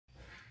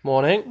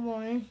Morning.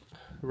 Morning.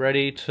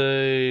 Ready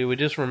to... We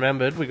just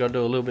remembered we got to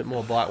do a little bit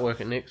more bike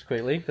work at Nick's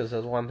quickly, because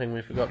there's one thing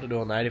we forgot to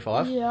do on the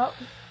 85. Yep.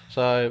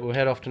 So we'll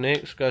head off to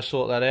Nick's, go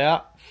sort that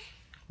out.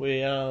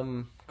 We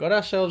got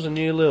ourselves a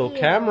new little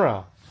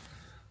camera.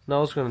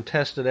 Noel's going to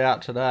test it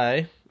out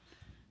today.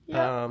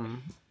 Yep.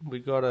 We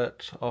got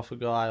it off a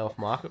guy off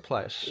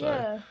Marketplace.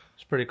 So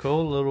it's pretty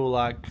cool. Little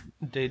like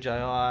DJI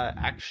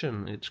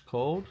Action, it's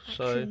called.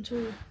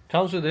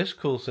 Comes with this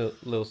cool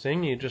little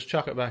thing. You just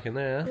chuck it back in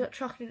there. Yep,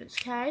 chuck it in its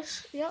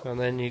case. Yep. And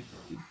then you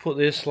put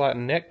this like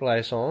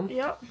necklace on.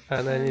 Yep.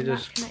 And then you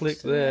just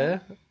click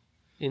there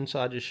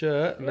inside your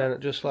shirt, and then it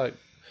just like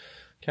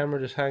camera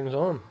just hangs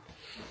on.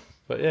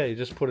 But yeah, you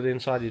just put it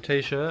inside your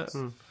t-shirt,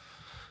 and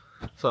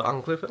so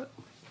unclip it.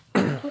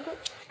 Clip it.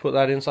 Put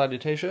that inside your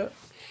t-shirt.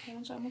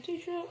 Inside my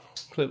t-shirt.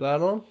 Clip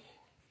that on.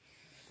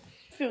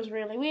 Feels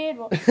really weird,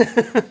 but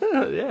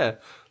yeah,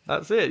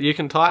 that's it. You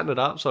can tighten it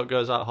up so it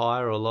goes up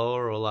higher or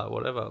lower or like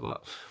whatever.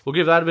 But we'll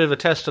give that a bit of a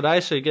test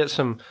today, so you get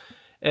some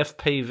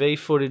FPV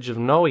footage of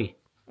Noe.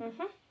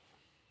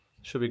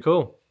 Should be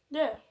cool.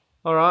 Yeah.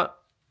 All right,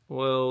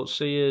 we'll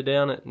see you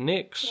down at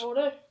Nick's. Will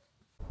do.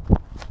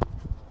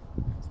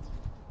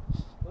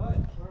 Where are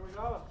we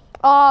going?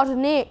 Oh, to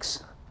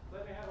Nick's.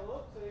 Let me have a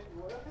look, see if it's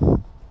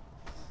working.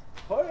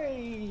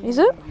 Hey! Is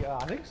it? Yeah,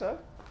 I think so.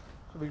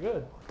 Should be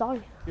good.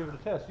 Don't. Give it a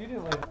test. You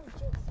didn't leave it.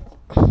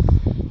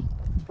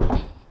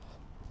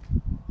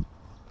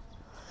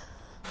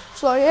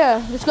 So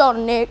yeah, just go to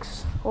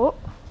Nick's. Oh.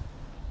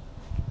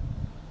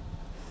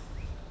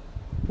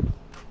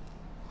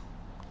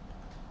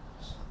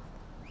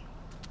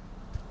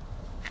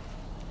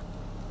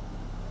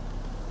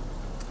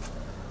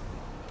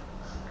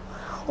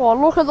 Oh,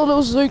 look at the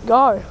little Zoot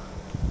go.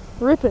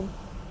 Ripping.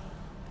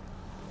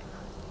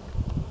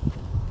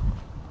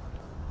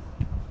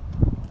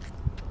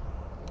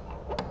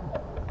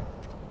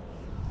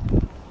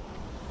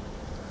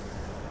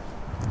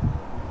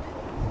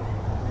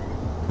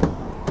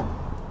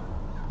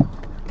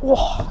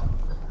 Whoa.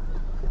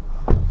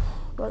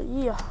 But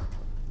yeah.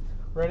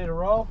 Ready to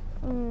roll?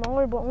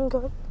 No, but I'm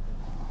good.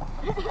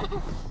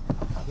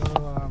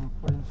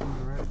 Put in some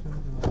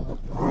directions and then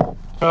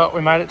well,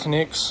 we made it to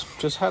Nick's.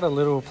 Just had a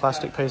little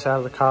plastic piece out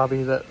of the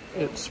carby that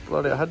it's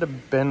bloody. I had to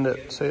bend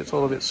it. See, it's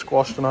all a bit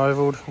squashed and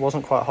ovaled.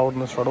 Wasn't quite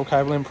holding the throttle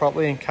cable in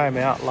properly, and came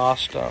out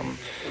last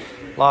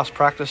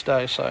practice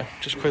day. So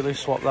just quickly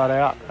swap that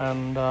out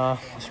and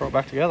throw it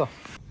back together.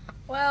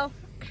 Well,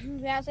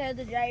 we also had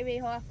the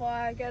JB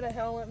Hi-Fi, get a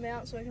helmet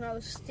mount so we can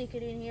either stick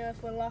it in here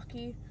if we're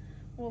lucky.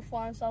 We'll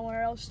find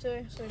somewhere else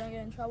too, so we don't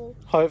get in trouble.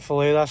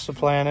 Hopefully, that's the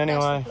plan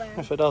anyway. Plan.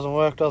 If it doesn't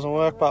work, doesn't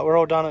work. But we're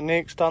all done at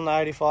Nick's, done the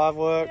 85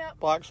 work.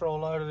 Bikes are all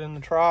loaded in the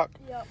truck.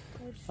 Yep.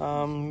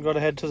 Got to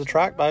head to the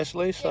track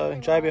basically. So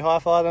JB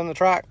Hi-Fi, then the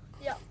track.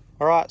 Yep.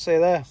 All right, see you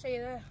there. See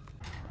you there.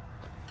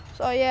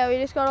 So yeah, we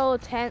just got all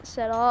the tents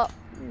set up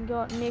and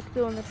got Nick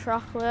doing the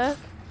truck work.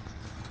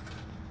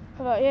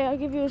 But yeah, I'll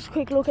give you a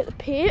quick look at the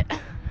pit.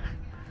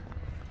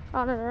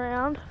 Run it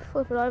around,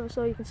 flip it over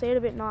so you can see it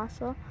a bit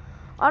nicer.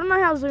 I don't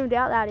know how zoomed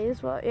out that is,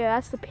 but yeah,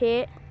 that's the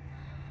pit.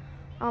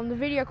 The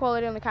video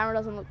quality on the camera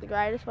doesn't look the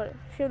greatest, but it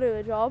should do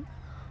the job.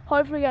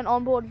 Hopefully get an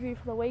onboard view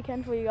for the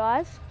weekend for you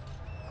guys.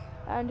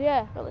 And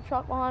yeah, got the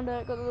truck behind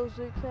it, got the little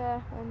Zook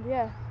there, and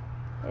yeah,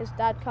 there's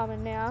Dad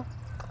coming now.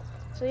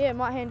 So yeah,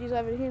 might hand these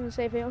over to him and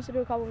see if he wants to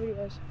do a couple of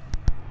videos.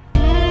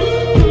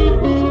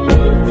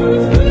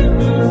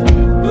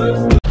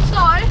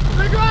 So,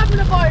 we're driving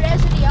a boat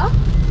as it here,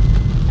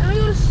 and we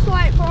got a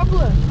slight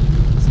problem.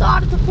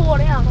 Started to pour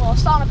down, or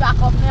starting to back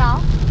off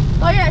now.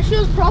 Oh yeah, she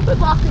was proper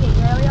bucketing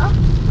earlier.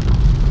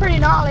 Pretty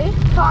gnarly.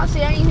 Can't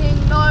see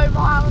anything, no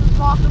miles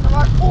marked on the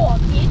road. Oh,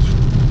 bitch.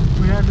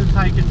 We had to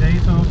take a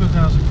detour because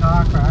there was a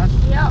car crash.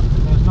 Yep.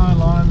 There's no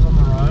lines on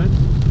the road.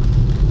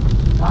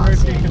 I wonder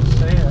if you can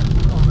see it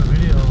on the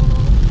video or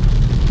not.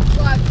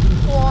 It's like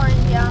pouring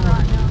down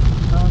right now.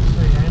 Can't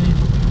see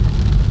anything.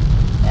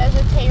 There's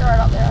a T right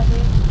up there, I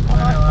think.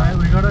 Anyway,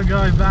 we got to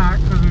go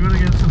back because we got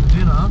to get some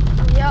dinner.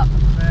 Yep.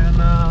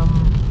 And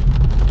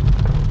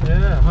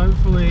yeah,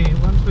 hopefully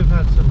once we've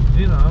had some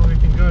dinner we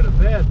can go to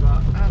bed,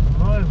 but at the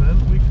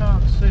moment we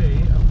can't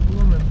see a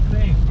blooming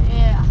thing.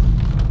 Yeah.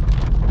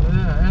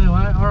 Yeah,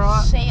 anyway,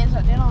 alright. See you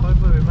at dinner.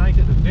 Hopefully we make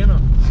it to dinner.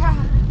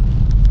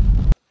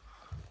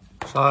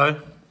 So,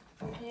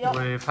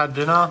 we've had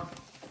dinner,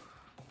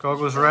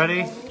 goggles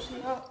ready.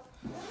 Yep.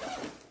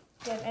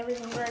 Getting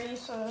everything ready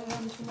so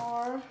then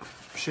tomorrow.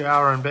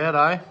 Shower in bed,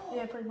 eh?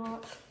 Yeah, pretty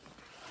much.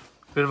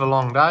 Bit of a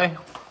long day.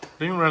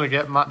 Didn't really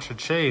get much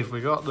achieved.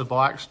 We got the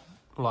bikes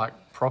like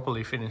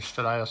properly finished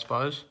today, I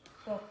suppose.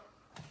 Well,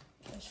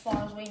 as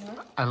far as we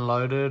know. And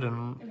loaded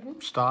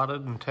and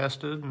started and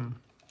tested and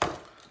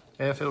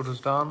air filters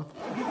done.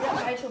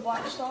 Yep, made sure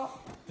bike start.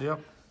 Yep.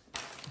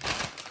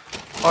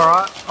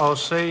 Alright, I'll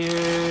see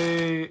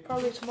you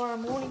Probably tomorrow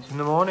morning. in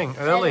the morning,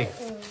 early.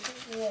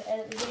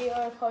 Edit the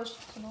video, post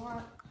it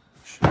tonight.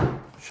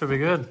 Should be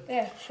good.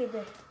 Yeah, should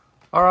be.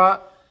 Alright.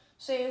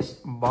 See you.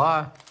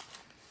 Bye.